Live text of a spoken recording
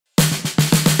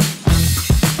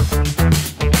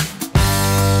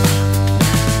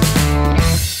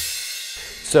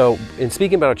So in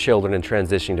speaking about our children and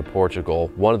transitioning to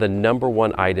Portugal, one of the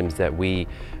 #1 items that we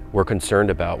were concerned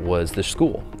about was the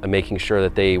school and making sure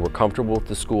that they were comfortable with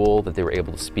the school, that they were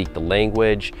able to speak the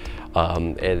language,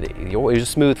 and it was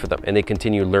just smooth for them, and they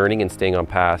continue learning and staying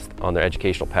on their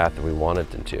educational path that we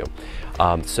wanted them to.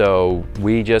 So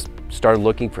we just started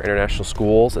looking for international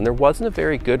schools, and there wasn't a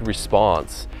very good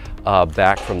response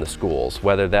back from the schools,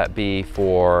 whether that be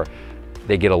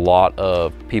they get a lot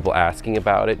of people asking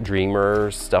about it,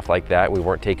 dreamers, stuff like that. We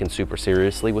weren't taken super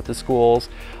seriously with the schools.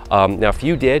 Now, if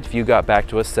you got back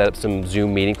to us, set up some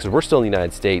Zoom meetings, because we're still in the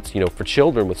United States, for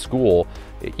children with school,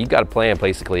 you got to plan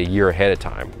basically a year ahead of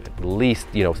time, at least,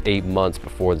 8 months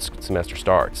before the semester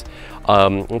starts.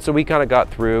 And so we kind of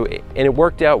got through, and it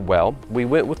worked out well. We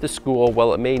went with the school.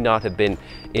 Well, it may not have been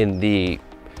in the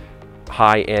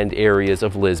high-end areas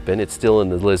of Lisbon. It's still in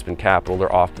the Lisbon capital.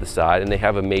 They're off to the side, and they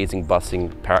have amazing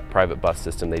busing, private bus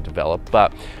system they developed.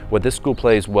 But what this school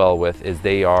plays well with is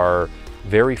they are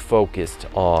very focused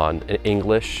on an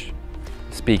English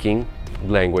speaking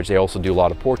language. They also do a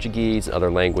lot of Portuguese and other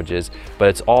languages, but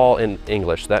it's all in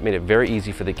English. So that made it very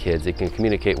easy for the kids. They can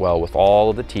communicate well with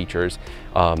all of the teachers.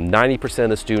 90% of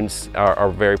the students are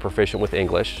very proficient with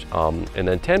English, and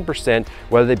then 10%,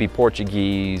 whether they be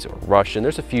Portuguese or Russian,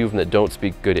 there's a few of them that don't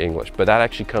speak good English, but that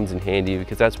actually comes in handy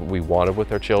because that's what we wanted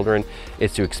with our children,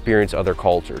 is to experience other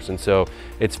cultures. And so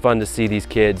it's fun to see these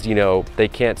kids, they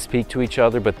can't speak to each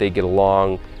other, but they get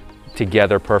along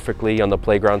together perfectly on the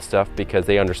playground stuff because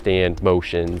they understand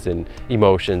motions and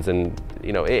emotions, and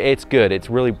it's good. It's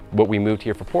really what we moved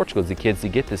here for Portugal, is the kids to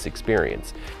get this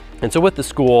experience. And so with the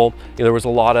school, there was a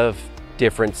lot of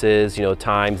differences,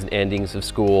 times and endings of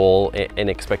school and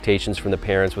expectations from the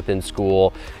parents within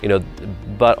school,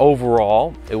 but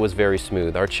overall it was very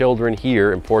smooth. Our children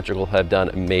here in Portugal have done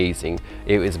amazing.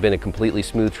 It has been a completely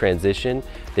smooth transition.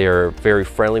 They're very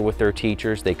friendly with their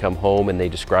teachers. They come home and they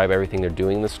describe everything they're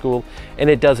doing in the school, and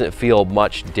it doesn't feel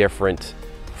much different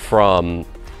from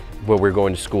where we're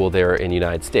going to school there in the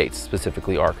United States,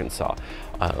 specifically Arkansas.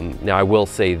 Now I will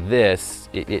say this,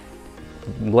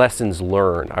 lessons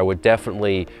learned. I would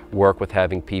definitely work with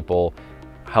having people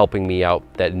helping me out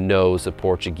that knows the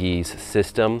Portuguese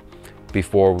system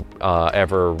before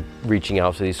ever reaching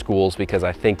out to these schools, because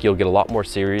I think you'll get a lot more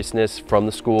seriousness from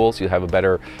the schools. You'll have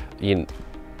a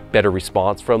better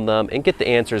response from them and get the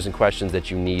answers and questions that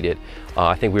you needed.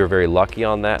 I think we were very lucky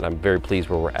on that, and I'm very pleased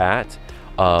where we're at.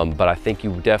 But I think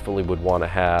you definitely would want to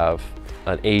have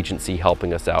an agency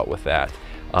helping us out with that.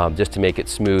 Just to make it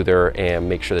smoother and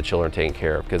make sure the children are taken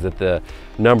care of. Because at the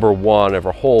 #1 of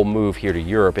our whole move here to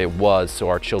Europe, it was so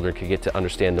our children could get to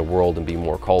understand the world and be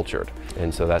more cultured.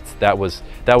 And so that was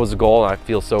the goal. And I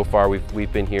feel so far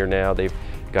we've been here now. They've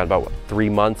got about 3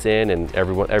 months in, and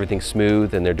everything's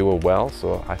smooth and they're doing well.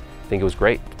 So I think it was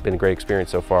great. It's been a great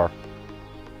experience so far.